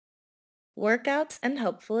workouts, and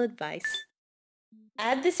helpful advice.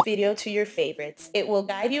 Add this video to your favorites. It will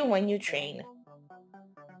guide you when you train.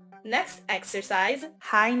 Next exercise,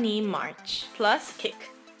 high knee march plus kick.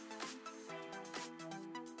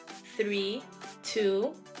 3,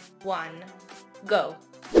 2, 1, go.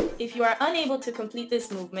 If you are unable to complete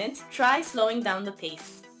this movement, try slowing down the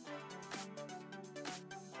pace.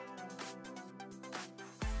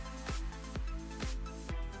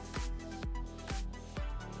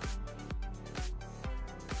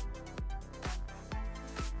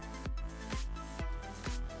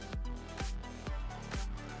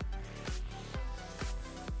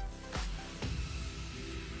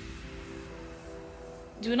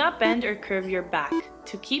 Do not bend or curve your back.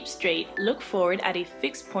 To keep straight, look forward at a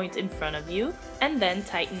fixed point in front of you and then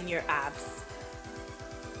tighten your abs.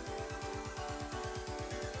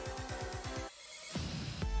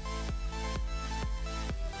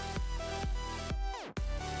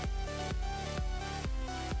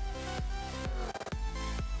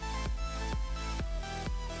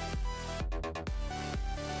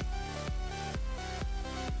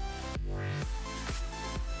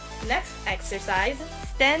 Next exercise,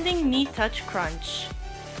 standing knee touch crunch.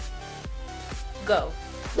 Go.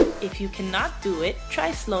 If you cannot do it,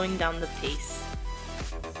 try slowing down the pace.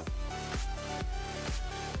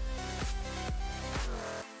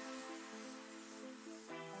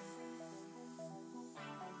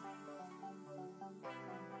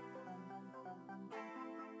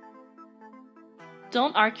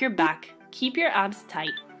 Don't arc your back. Keep your abs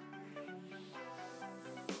tight.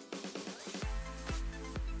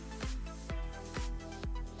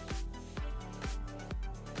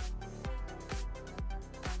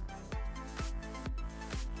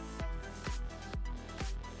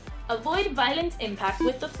 Avoid violent impact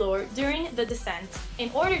with the floor during the descent. In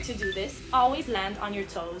order to do this, always land on your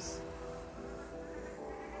toes.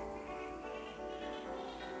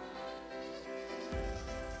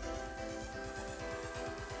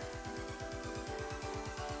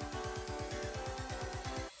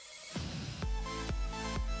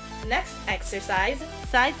 Next exercise,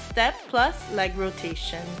 side step plus leg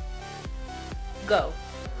rotation. Go.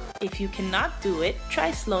 If you cannot do it,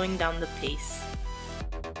 try slowing down the pace.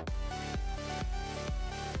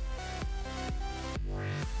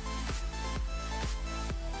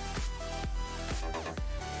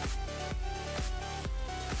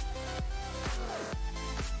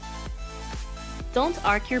 Don't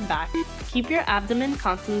arc your back. Keep your abdomen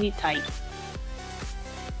constantly tight.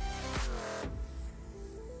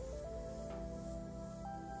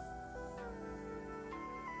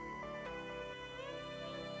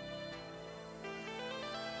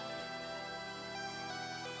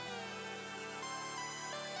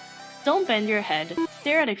 Don't bend your head.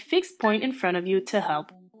 Stare at a fixed point in front of you to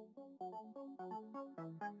help.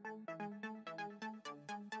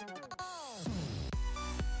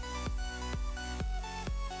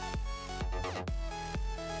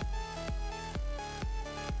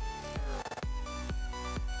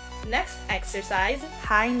 Next exercise,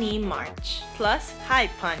 high knee march plus high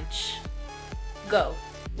punch. Go.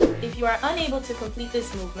 If you are unable to complete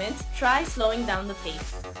this movement, try slowing down the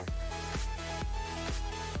pace.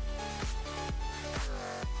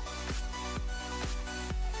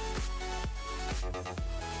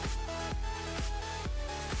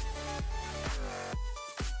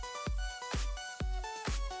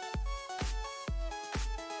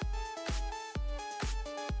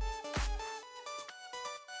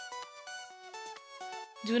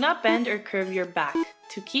 Do not bend or curve your back.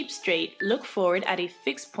 To keep straight, look forward at a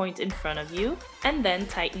fixed point in front of you and then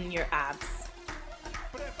tighten your abs.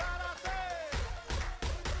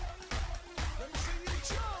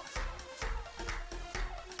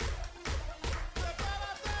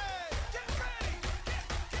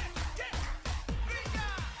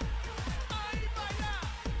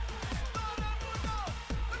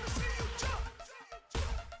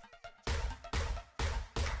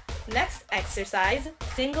 Next exercise,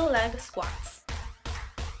 single leg squats.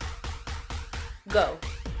 Go.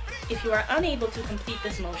 If you are unable to complete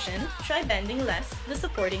this motion, try bending less the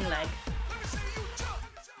supporting leg.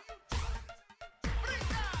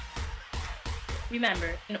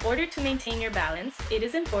 Remember, in order to maintain your balance, it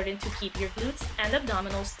is important to keep your glutes and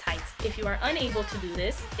abdominals tight. If you are unable to do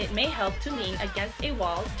this, it may help to lean against a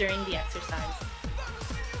wall during the exercise.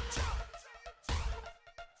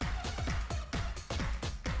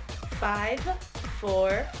 5,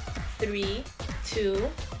 4, 3, 2,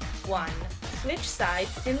 1. Switch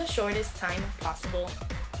sides in the shortest time possible.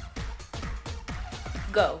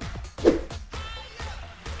 Go.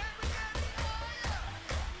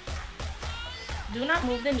 Do not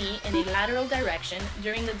move the knee in a lateral direction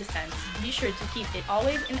during the descent. Be sure to keep it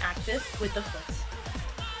always in axis with the foot.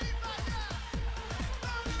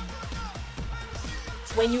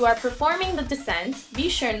 When you are performing the descent, be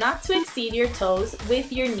sure not to exceed your toes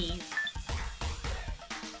with your knees.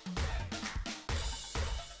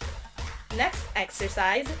 Next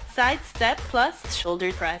exercise, side step plus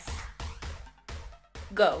shoulder press.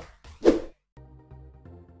 Go.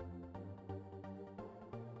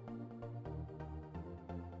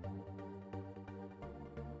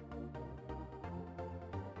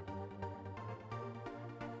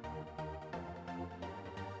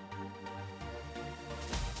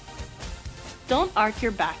 Don't arc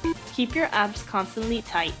your back. Keep your abs constantly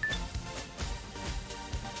tight.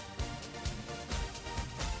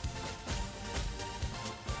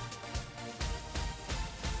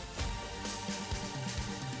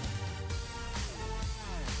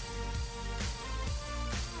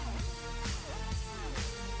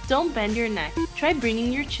 Don't bend your neck. Try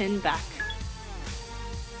bringing your chin back.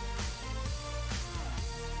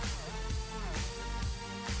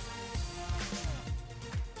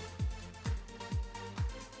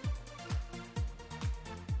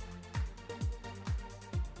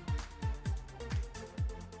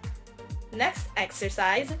 Next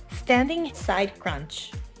exercise, standing side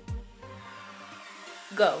crunch.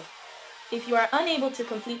 Go. If you are unable to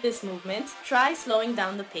complete this movement, try slowing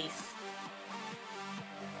down the pace.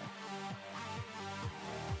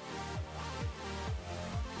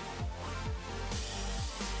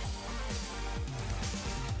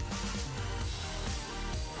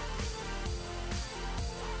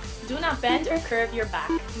 Do not bend or curve your back.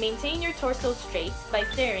 Maintain your torso straight by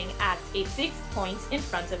staring at a fixed point in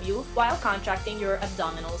front of you while contracting your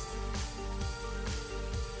abdominals.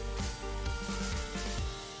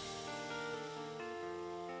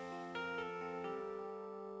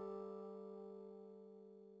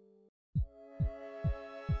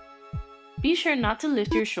 Be sure not to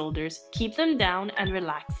lift your shoulders. Keep them down and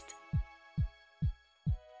relaxed.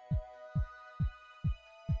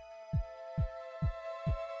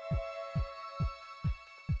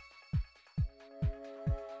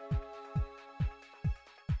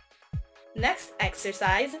 Next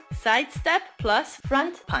exercise, side step plus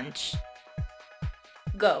front punch.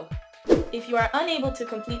 Go. If you are unable to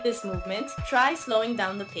complete this movement, try slowing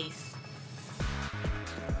down the pace.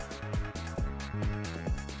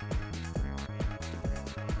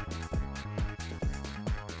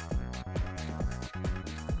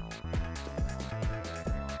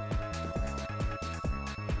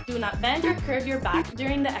 Do not bend or curve your back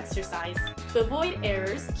during the exercise. To avoid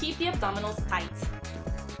errors, keep the abdominals tight.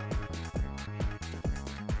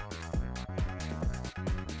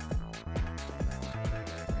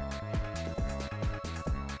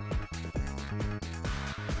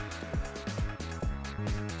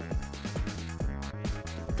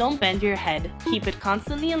 Don't bend your head. Keep it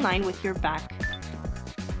constantly in line with your back.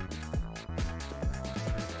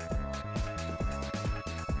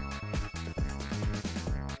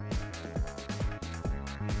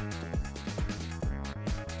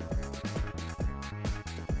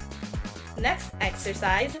 Next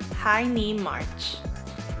exercise, high knee march.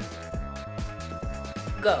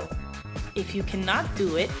 Go. If you cannot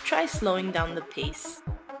do it, try slowing down the pace.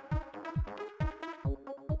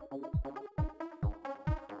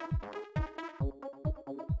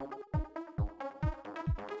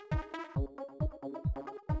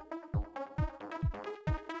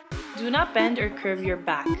 Do not bend or curve your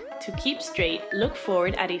back. To keep straight, look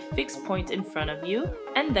forward at a fixed point in front of you,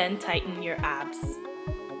 and then tighten your abs.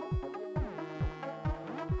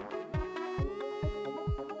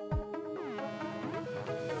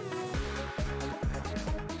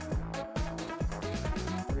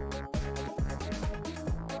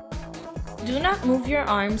 Do not move your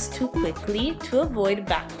arms too quickly to avoid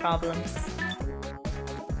back problems.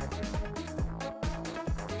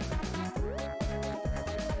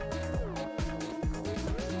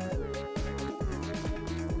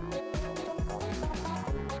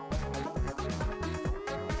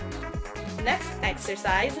 Next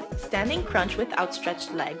exercise, standing crunch with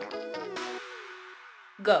outstretched leg.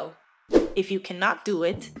 Go. If you cannot do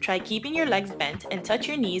it, try keeping your legs bent and touch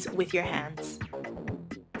your knees with your hands.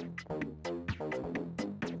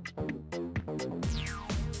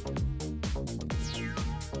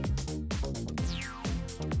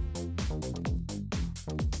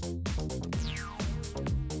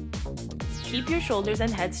 Keep your shoulders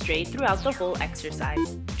and head straight throughout the whole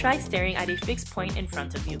exercise. Try staring at a fixed point in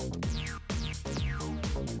front of you.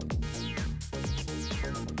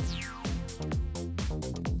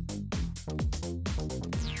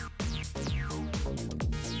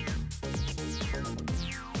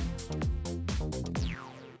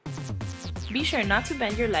 Be sure not to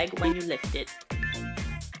bend your leg when you lift it.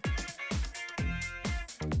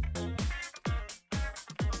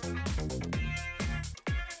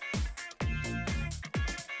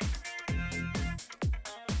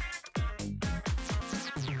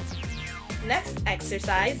 Next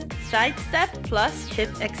exercise, side step plus hip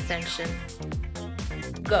extension.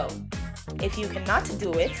 Go. If you cannot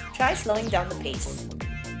do it, try slowing down the pace.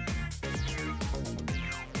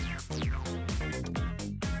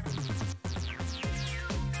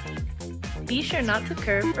 Be sure not to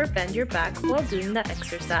curve or bend your back while doing the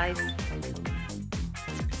exercise.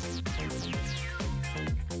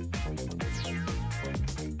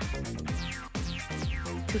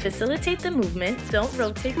 To facilitate the movement, don't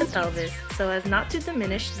rotate the pelvis so as not to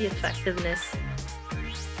diminish the effectiveness.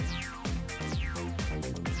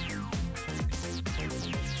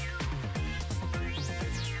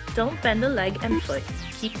 Don't bend the leg and foot,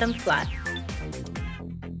 keep them flat.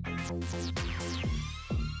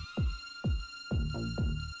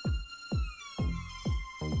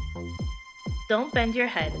 Don't bend your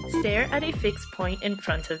head, stare at a fixed point in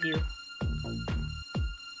front of you.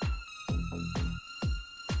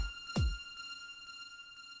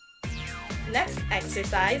 Next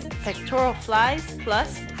exercise, pectoral flies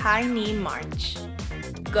plus high knee march.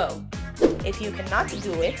 Go. If you cannot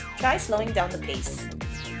do it, try slowing down the pace.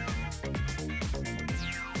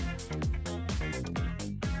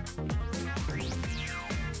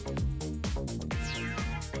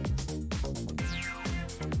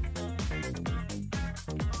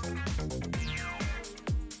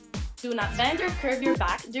 Do not bend or curve your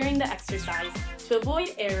back during the exercise. To avoid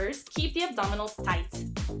errors, keep the abdominals tight.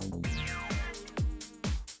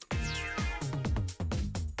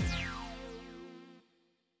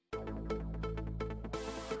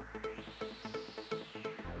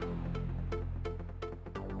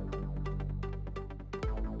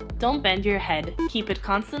 Don't bend your head. Keep it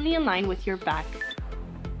constantly in line with your back.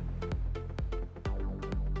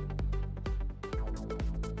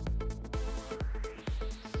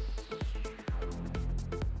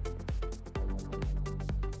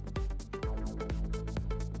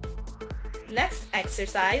 Next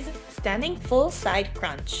exercise, standing full side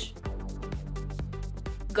crunch.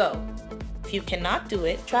 Go. If you cannot do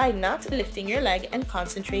it, try not lifting your leg and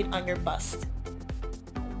concentrate on your bust.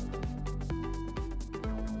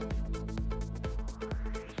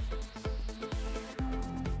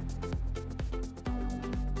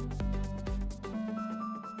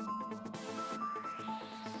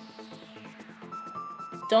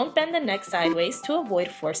 Don't bend the neck sideways to avoid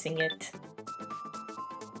forcing it.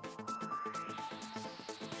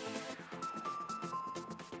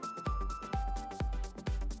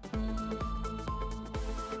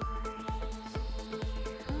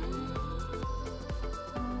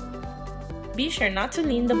 Be sure not to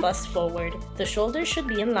lean the bust forward. The shoulders should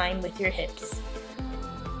be in line with your hips.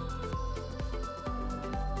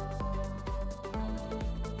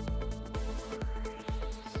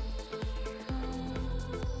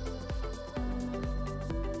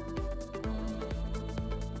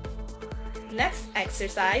 Next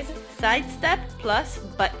exercise, side step plus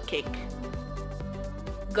butt kick.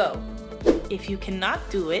 Go. If you cannot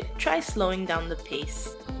do it, try slowing down the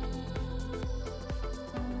pace.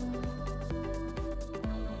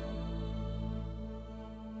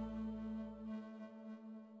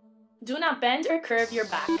 Do not bend or curve your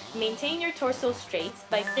back. Maintain your torso straight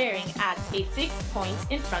by staring at a fixed point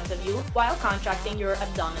in front of you while contracting your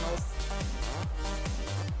abdominals.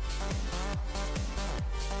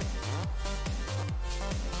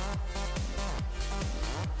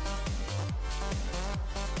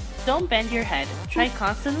 Don't bend your head. Try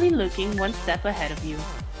constantly looking one step ahead of you.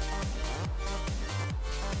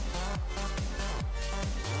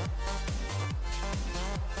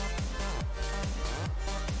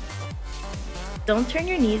 Don't turn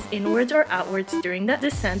your knees inwards or outwards during the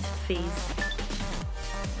descent phase.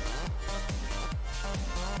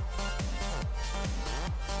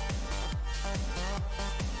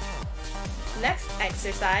 Next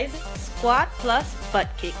exercise, squat plus butt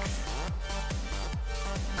kicks.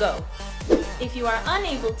 Go. If you are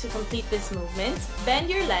unable to complete this movement, bend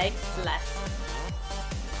your legs less.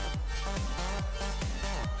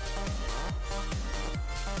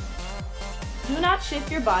 Do not shift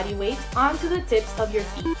your body weight onto the tips of your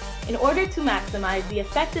feet. In order to maximize the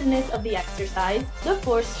effectiveness of the exercise, the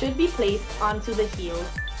force should be placed onto the heels.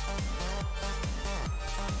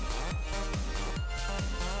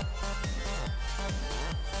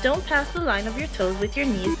 Don't pass the line of your toes with your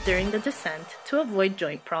knees during the descent to avoid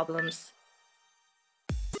joint problems.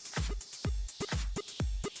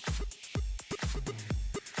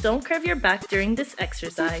 Don't curve your back during this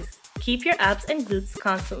exercise. Keep your abs and glutes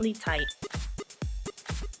constantly tight.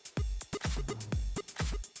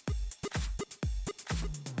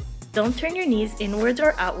 Don't turn your knees inwards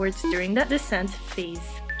or outwards during the descent phase.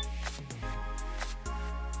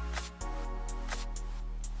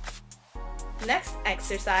 Next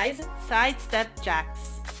exercise, side step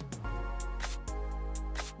jacks.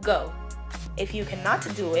 Go. If you cannot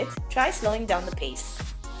do it, try slowing down the pace.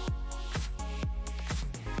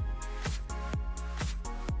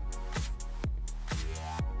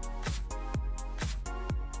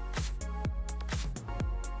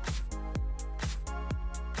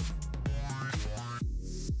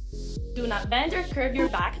 Do not bend or curve your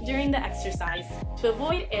back during the exercise. To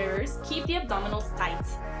avoid errors, keep the abdominals tight.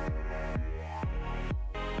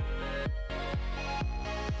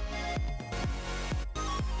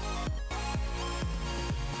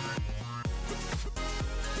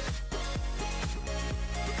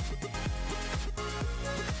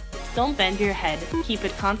 Don't bend your head. Keep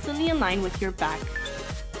it constantly in line with your back.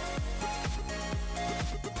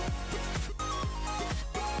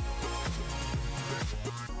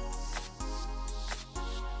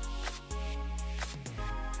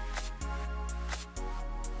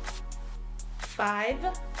 Five,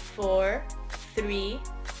 4, 3,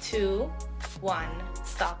 2, 1.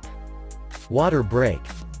 Stop. Water break.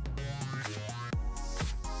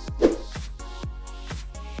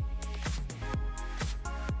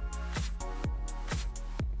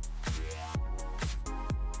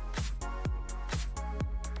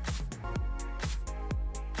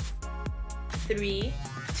 Three,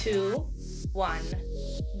 2, 1.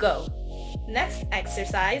 Go. Next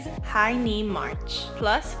exercise, high knee march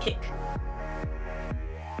plus kick.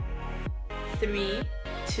 3,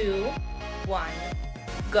 2, 1.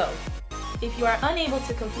 Go. If you are unable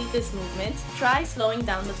to complete this movement, try slowing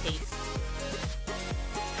down the pace.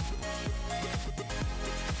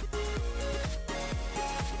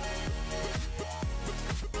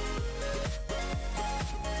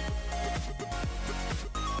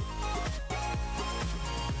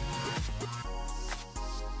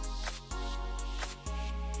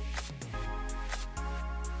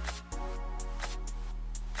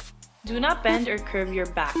 Do not bend or curve your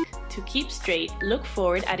back. To keep straight, look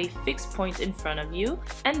forward at a fixed point in front of you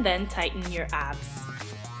and then tighten your abs.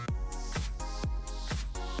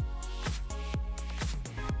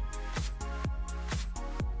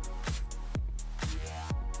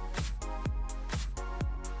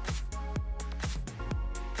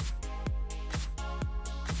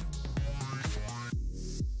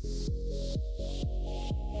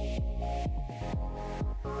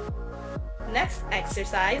 Next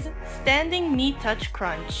exercise, standing knee touch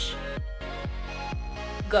crunch.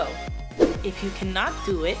 Go. If you cannot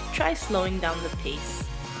do it, try slowing down the pace.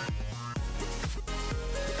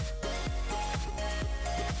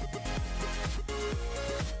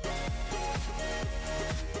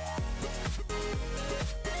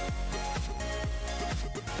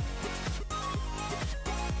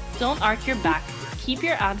 Don't arc your back. Keep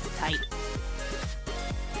your abs tight.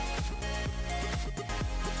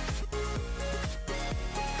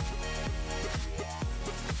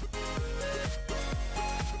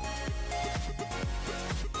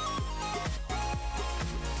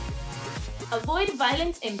 Avoid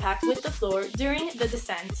violent impact with the floor during the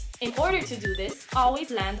descent. In order to do this,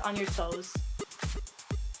 always land on your toes.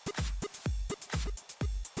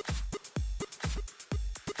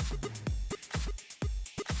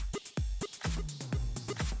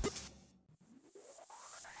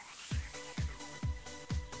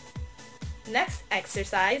 Next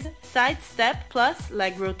exercise, side step plus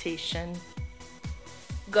leg rotation.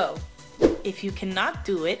 Go. If you cannot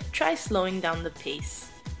do it, try slowing down the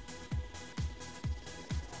pace.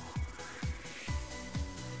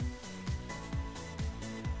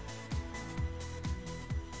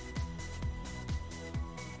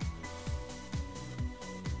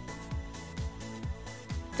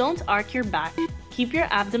 Don't arc your back. Keep your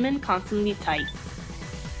abdomen constantly tight.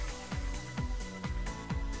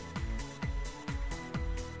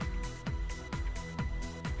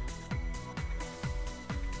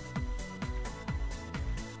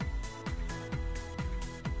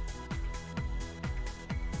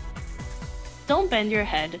 Don't bend your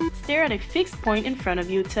head. Stare at a fixed point in front of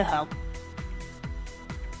you to help.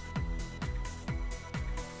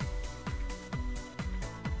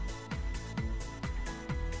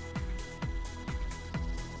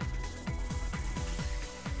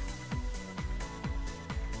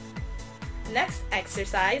 Next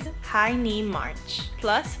exercise, high knee march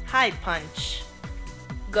plus high punch.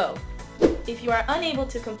 Go. If you are unable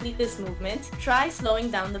to complete this movement, try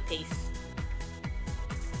slowing down the pace.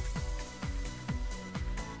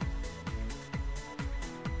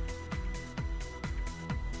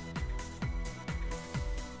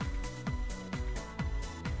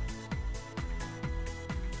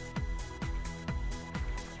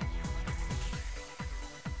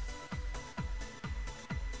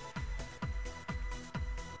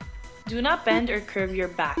 Do not bend or curve your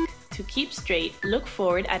back. To keep straight, look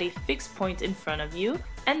forward at a fixed point in front of you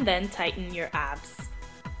and then tighten your abs.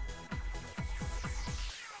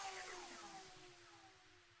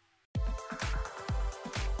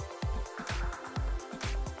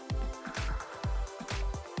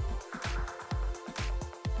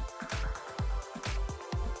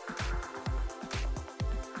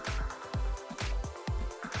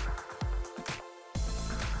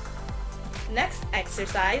 Next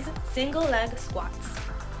exercise, single leg squats.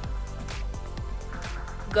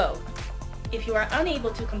 Go. If you are unable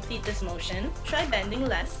to complete this motion, try bending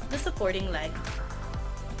less the supporting leg.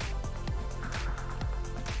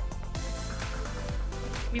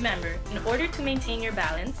 Remember, in order to maintain your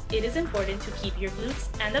balance, it is important to keep your glutes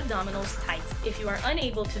and abdominals tight. If you are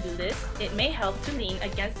unable to do this, it may help to lean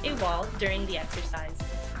against a wall during the exercise.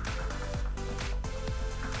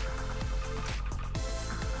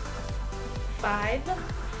 5,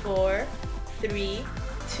 4, 3,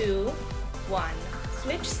 2, 1.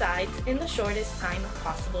 Switch sides in the shortest time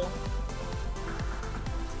possible.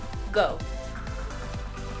 Go.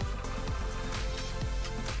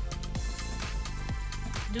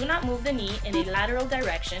 Do not move the knee in a lateral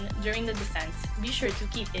direction during the descent. Be sure to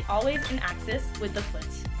keep it always in axis with the foot.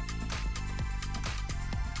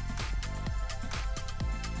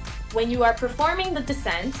 When you are performing the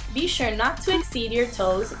descent, be sure not to exceed your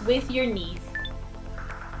toes with your knees.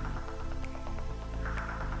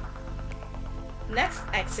 Next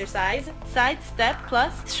exercise, side step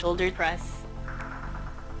plus shoulder press.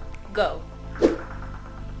 Go.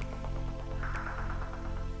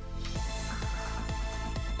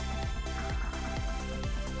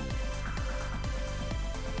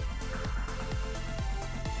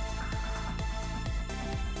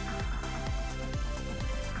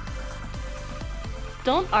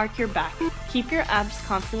 Don't arc your back. Keep your abs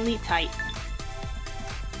constantly tight.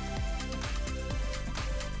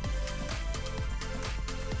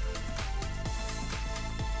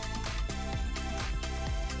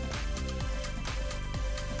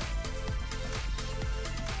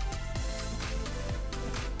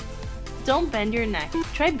 Don't bend your neck.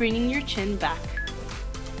 Try bringing your chin back.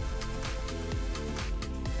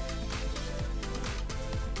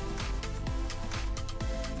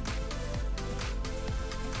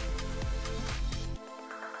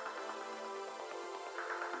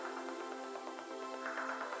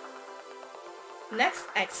 Next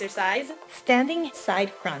exercise, standing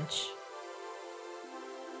side crunch.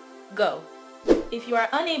 Go. If you are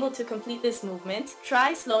unable to complete this movement,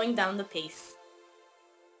 try slowing down the pace.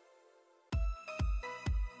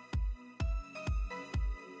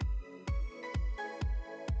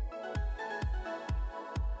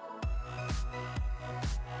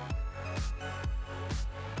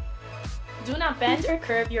 Do not bend or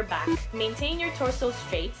curve your back. Maintain your torso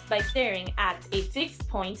straight by staring at a fixed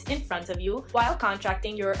point in front of you while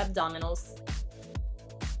contracting your abdominals.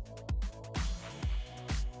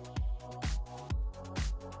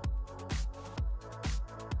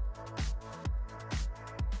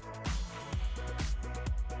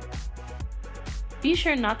 Be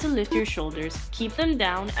sure not to lift your shoulders. Keep them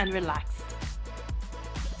down and relaxed.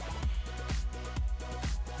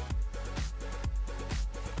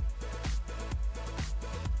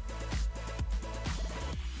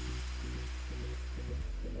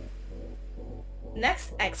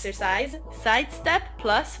 Next exercise, side step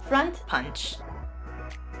plus front punch.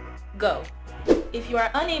 Go. If you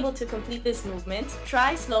are unable to complete this movement,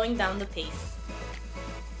 try slowing down the pace.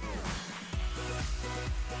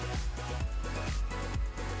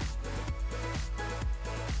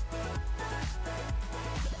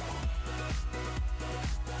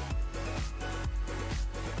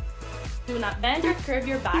 Do not bend or curve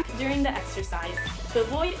your back during the exercise. To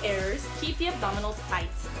avoid errors, keep the abdominals tight.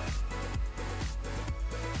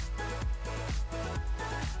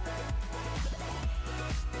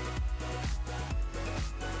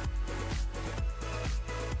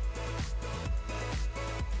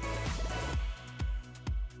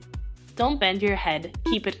 Don't bend your head.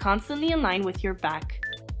 Keep it constantly in line with your back.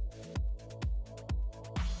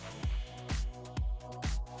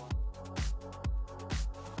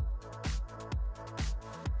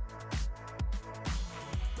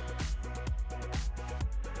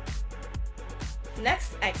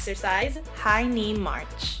 Next exercise, high knee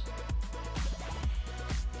march.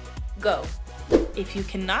 Go. If you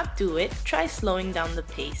cannot do it, try slowing down the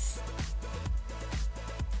pace.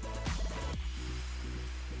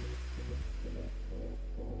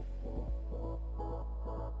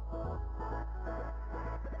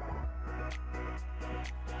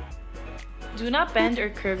 Do not bend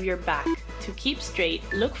or curve your back. To keep straight,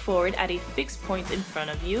 look forward at a fixed point in front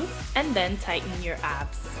of you and then tighten your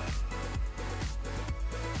abs.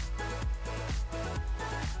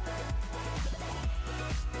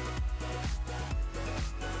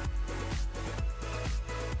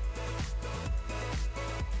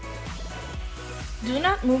 Do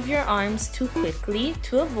not move your arms too quickly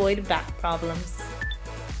to avoid back problems.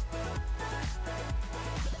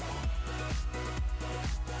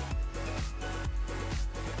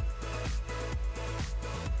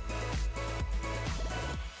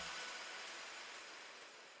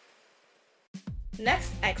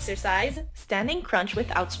 Next exercise, standing crunch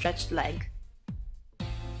with outstretched leg.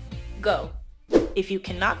 Go. If you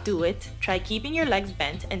cannot do it, try keeping your legs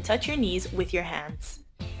bent and touch your knees with your hands.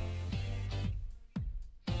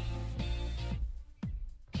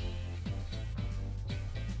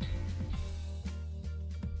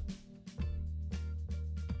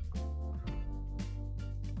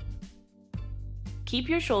 Keep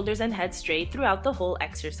your shoulders and head straight throughout the whole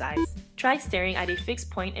exercise. Try staring at a fixed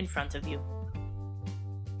point in front of you.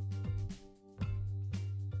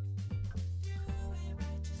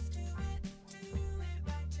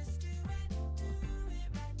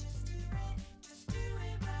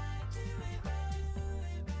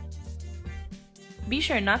 Be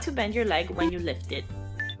sure not to bend your leg when you lift it.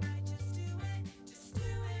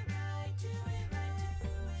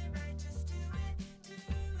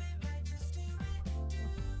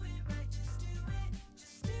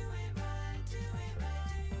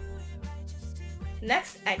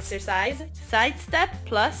 Next exercise, side step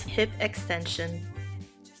plus hip extension.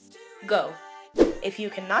 Go. If you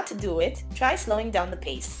cannot do it, try slowing down the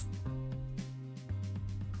pace.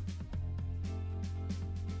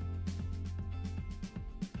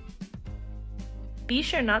 Be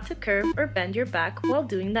sure not to curve or bend your back while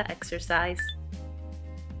doing the exercise.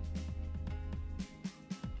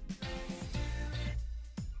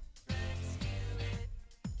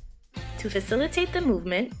 To facilitate the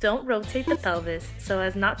movement, don't rotate the pelvis so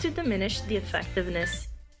as not to diminish the effectiveness.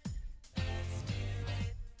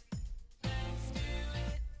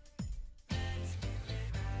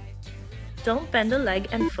 Don't bend the leg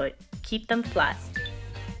and foot, keep them flat.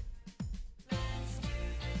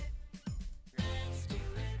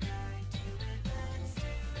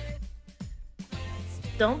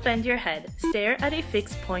 Don't bend your head, stare at a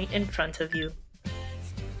fixed point in front of you.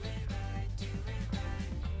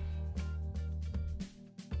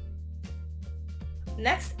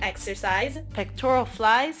 Next exercise, pectoral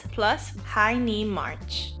flies plus high knee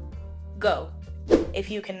march. Go. If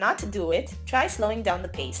you cannot do it, try slowing down the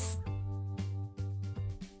pace.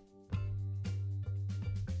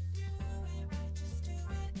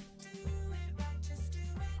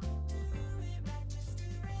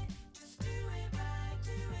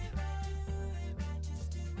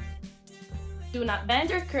 Do not bend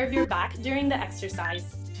or curve your back during the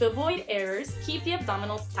exercise. To avoid errors, keep the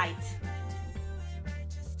abdominals tight.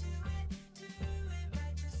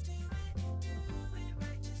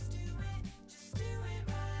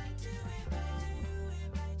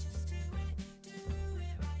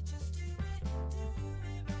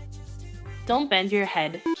 Don't bend your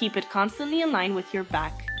head. Keep it constantly in line with your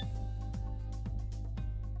back.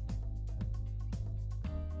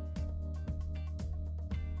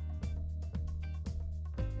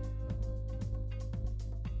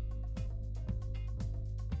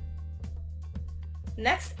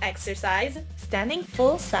 Next exercise, standing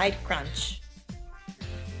full side crunch.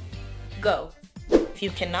 Go. If you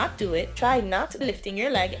cannot do it, try not lifting your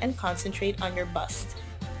leg and concentrate on your bust.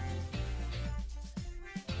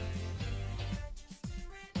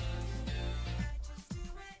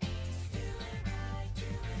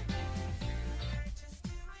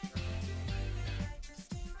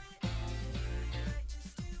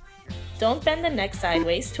 Don't bend the neck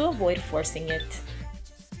sideways to avoid forcing it.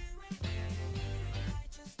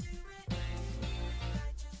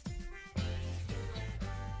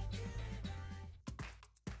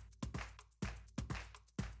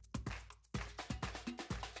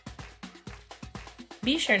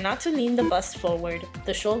 Be sure not to lean the bust forward.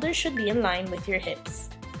 The shoulders should be in line with your hips.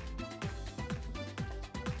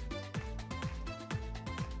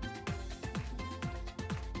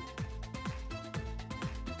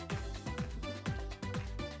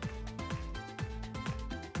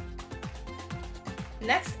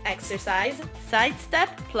 Next exercise, side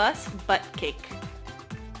step plus butt kick.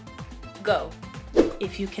 Go.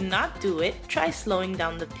 If you cannot do it, try slowing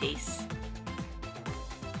down the pace.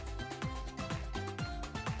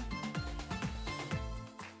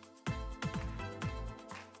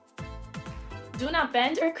 Do not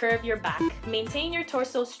bend or curve your back. Maintain your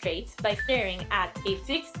torso straight by staring at a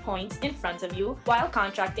fixed point in front of you while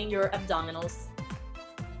contracting your abdominals.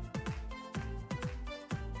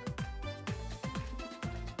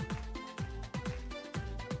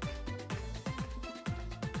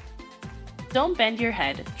 Don't bend your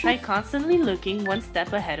head. Try constantly looking one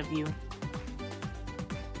step ahead of you.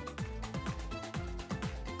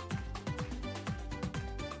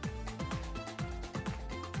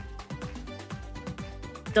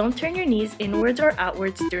 Don't turn your knees inwards or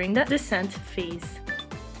outwards during the descent phase.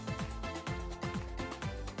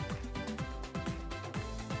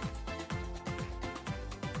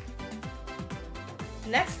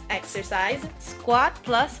 Next exercise, squat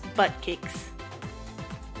plus butt kicks.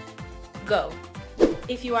 Go.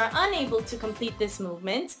 If you are unable to complete this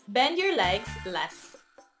movement, bend your legs less.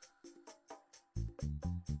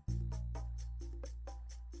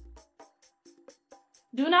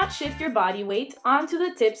 Do not shift your body weight onto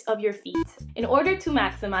the tips of your feet. In order to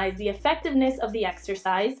maximize the effectiveness of the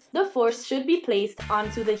exercise, the force should be placed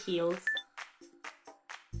onto the heels.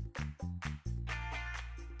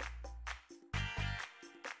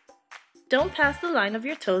 Don't pass the line of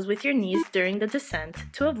your toes with your knees during the descent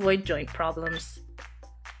to avoid joint problems.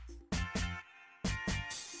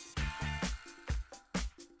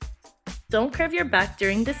 Don't curve your back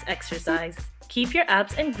during this exercise. Keep your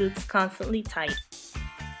abs and glutes constantly tight.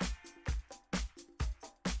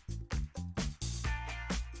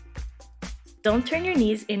 Don't turn your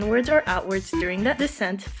knees inwards or outwards during the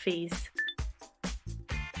descent phase.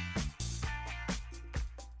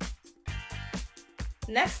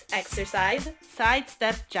 Next exercise, side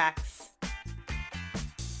step jacks.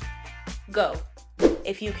 Go.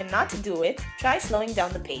 If you cannot do it, try slowing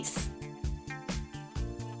down the pace.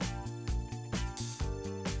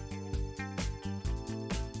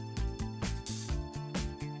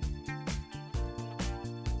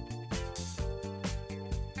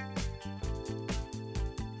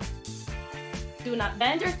 Do not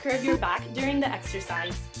bend or curve your back during the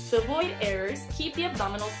exercise. To avoid errors, keep the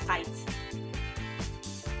abdominals tight.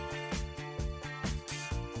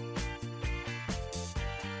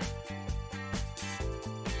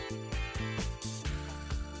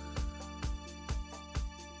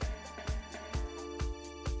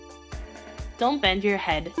 Don't bend your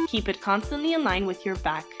head. Keep it constantly in line with your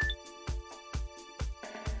back.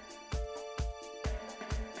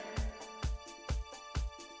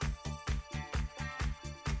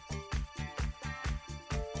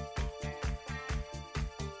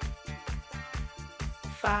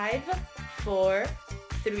 Five, 4,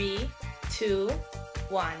 3, 2,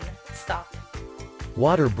 1. Stop.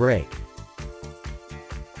 Water break.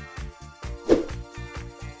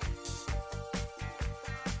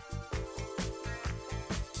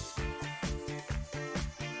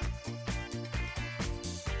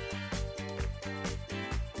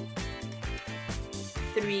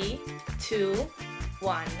 Three, 2,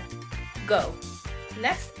 1. Go.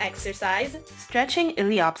 Next exercise, stretching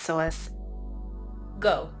iliopsoas.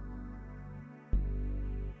 Go.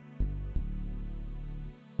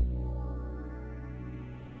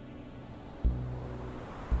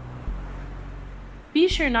 Be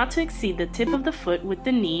sure not to exceed the tip of the foot with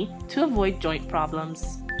the knee to avoid joint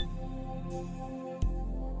problems.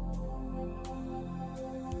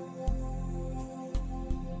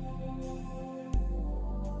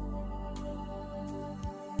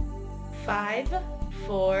 Five,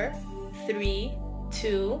 4, 3,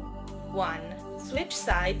 2, 1. Switch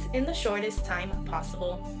sides in the shortest time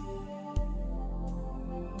possible.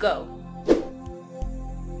 Go.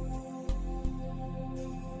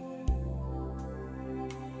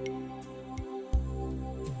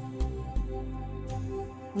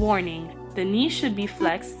 Warning: the knee should be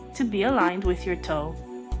flexed to be aligned with your toe.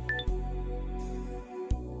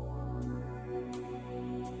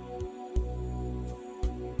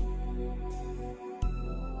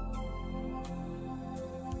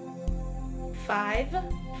 Five,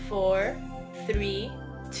 4, 3,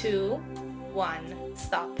 2, 1.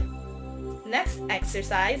 Stop. Next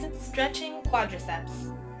exercise, stretching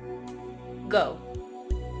quadriceps. Go.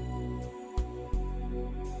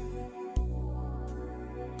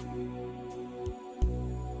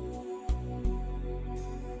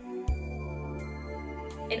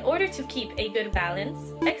 In order to keep a good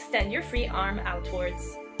balance, extend your free arm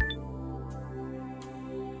outwards.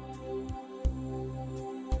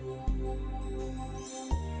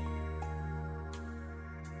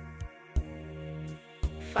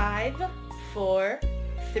 Five, 4,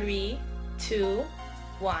 3, 2,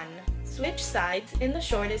 1. Switch sides in the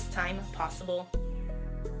shortest time possible.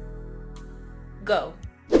 Go.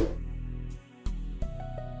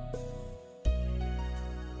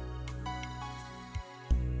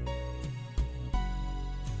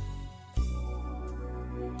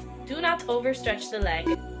 Do not overstretch the leg.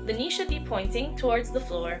 The knee should be pointing towards the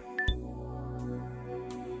floor.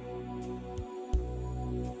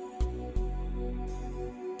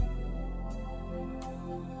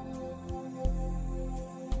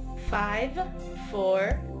 5,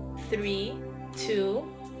 4, 3, 2,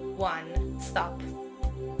 1. Stop.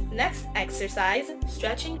 Next exercise,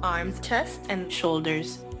 stretching arms, chest, and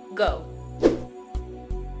shoulders. Go.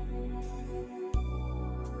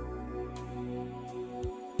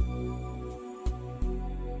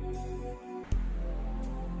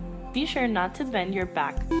 Be sure not to bend your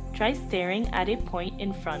back. Try staring at a point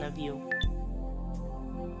in front of you.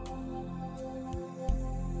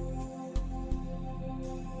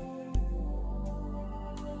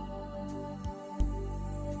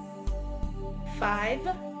 Five,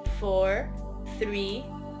 4, 3,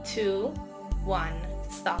 2, 1.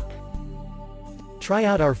 Stop. Try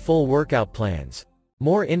out our full workout plans.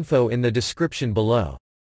 More info in the description below.